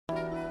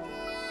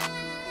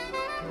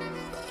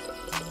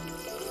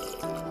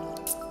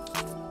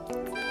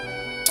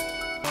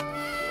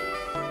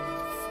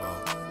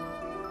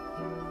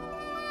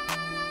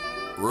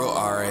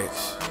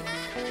Rx.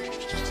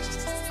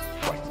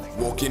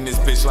 Walk in this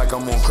bitch like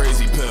I'm on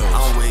crazy pills.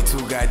 I'm way too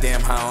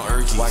goddamn high on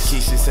Urkies. Why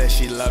Keisha said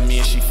she love me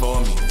and she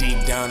for me.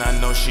 Deep down I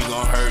know she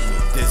gon' hurt me.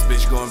 This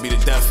bitch gon' be the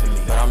death of me.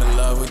 But I'm in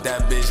love with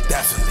that bitch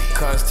definitely.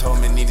 Cuz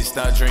told me need to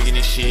start drinking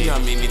this shit. You know how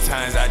many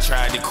times I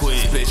tried to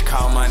quit. This bitch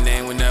call my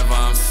name whenever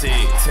I'm sick.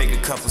 Take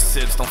a couple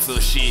sips, don't feel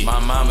shit. My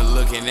mama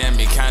looking at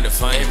me kinda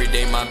funny. Every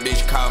day my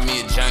bitch call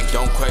me a junk.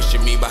 Don't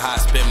question me but how I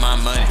spend my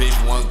money.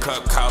 Bitch, one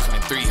cup cost me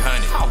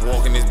 300. I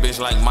walk in this bitch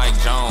like Mike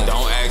Jones.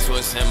 Don't ask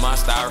what's in my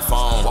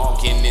styrofoam.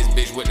 Walk in this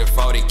bitch with the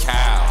 40 cow,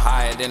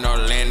 higher than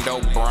Orlando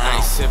Brown. I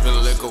ain't sipping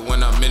liquor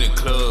when I'm in the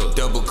club.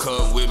 Double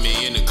cup with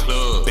me in the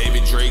club.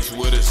 Baby Drake's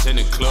with us in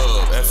the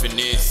club. Effing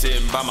in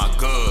sitting by my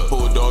gut.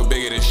 Bulldog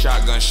bigger than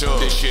shotgun shove.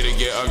 This shit'll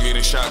get ugly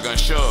than shotgun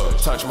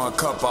shove. Touch my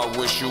cup, I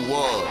wish you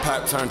would.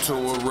 Pap turned to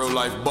a real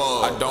life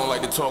bug. I don't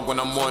like to talk when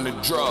I'm on the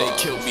drug. They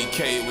killed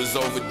BK, it was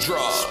over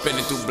drugs.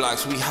 Spinning through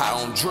blocks, we high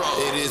on drugs.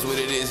 It is what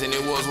it is and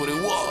it was what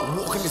it was.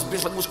 Walking this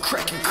bitch like it was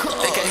cracking cups.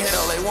 They can hit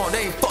all they want,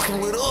 they ain't fucking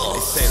with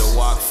us. They say the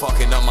walk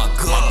fucking up my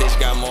gut. My bitch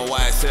got more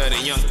YSL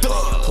than Young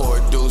Thug. Pour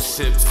a deuce,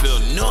 sips, feel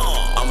numb.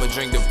 I'ma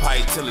drink the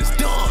pipe till it's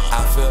done.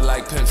 I feel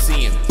like Pimp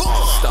C and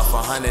Bun. Stuff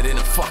 100 in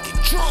a fucking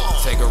drum.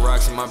 Take a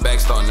rocks and my back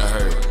starting to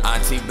hurt.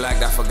 Auntie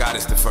blacked, I forgot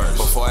it's the first.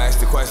 Before I asked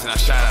the question, I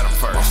shot at him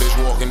first. My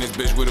bitch walk in this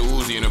bitch with a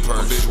Uzi in her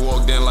purse. My bitch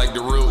walked in like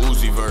the real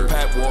Uzi verse.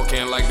 Pap walk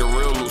in like the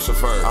real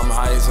Lucifer. I'm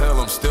high as hell,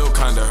 I'm still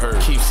kinda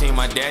hurt. Keep seeing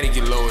my daddy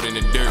get lowered in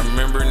the dirt. I'm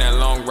remembering that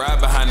long ride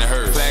behind the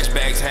hearse.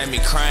 Flashbacks had me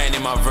crying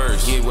in my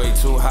verse. Get way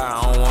too high,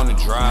 I don't wanna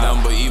drive.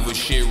 Nothing but evil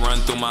shit run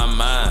through my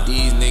mind.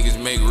 These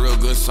niggas make real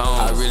good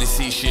songs. I really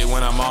see shit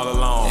when I'm all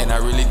alone. And I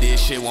really did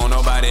shit won't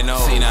nobody know.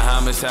 Seen a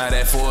homicide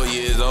at 4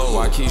 years old.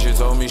 Why Keisha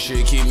told me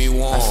shit keep me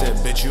warm. I said,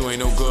 bitch, you ain't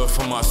no good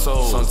for my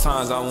soul.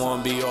 Sometimes I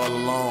wanna be all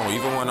alone.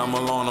 Even when I'm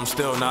alone, I'm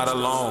still not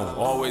alone.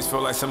 Always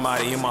feel like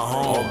somebody in my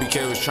home. All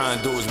BK was trying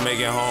to do was make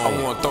it home.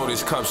 I wanna throw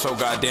this cup so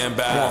goddamn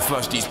bad. I wanna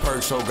flush these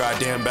perks so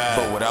goddamn bad.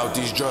 But without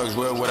these drugs,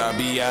 where would I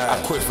be at?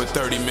 I quit for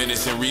 30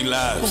 minutes and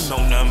relapse.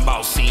 Know nothing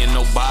about seeing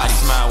nobody. I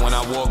smile when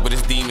I walk, but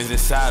it's demons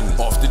inside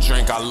me. Off the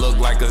drink, I look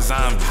like a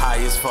zombie. High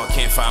as fuck,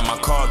 can't find my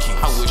car keys.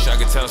 I wish I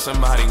could tell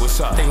somebody what's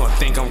up. They gon'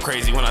 think I'm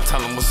crazy when I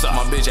tell them what's up.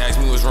 My bitch asked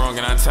me what's wrong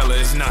and I tell her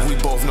it's not. We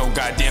both know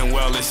goddamn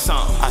well it's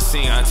something. I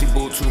seen Auntie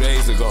Boo 2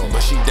 days ago,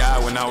 but she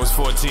died when I was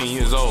 14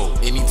 years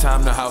old.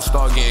 Anytime the house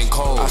start getting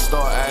cold, I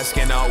start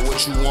asking out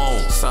what you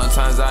want.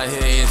 Sometimes I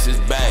hear answers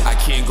back. I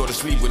can't go to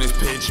sleep when it's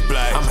pitch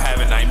black. I'm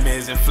having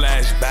nightmares and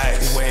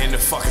flashbacks. Where in the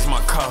fuck is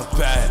my cup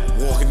at?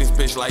 Walking this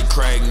bitch like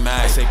Craig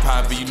Mack. Say,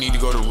 Papi, you need to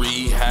go to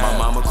rehab. My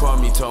mama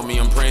called me, told me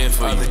I'm praying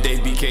for you. The day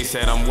BK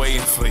said I'm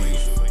waiting for you.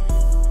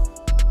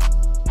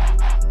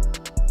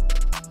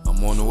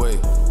 I'm on the way.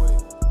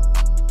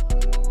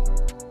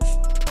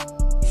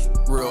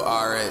 Real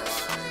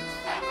Rx.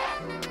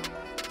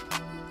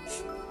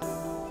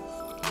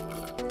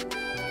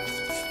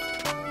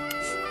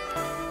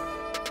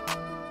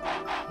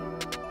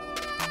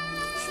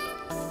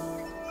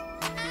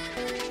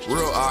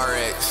 Real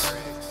Rx.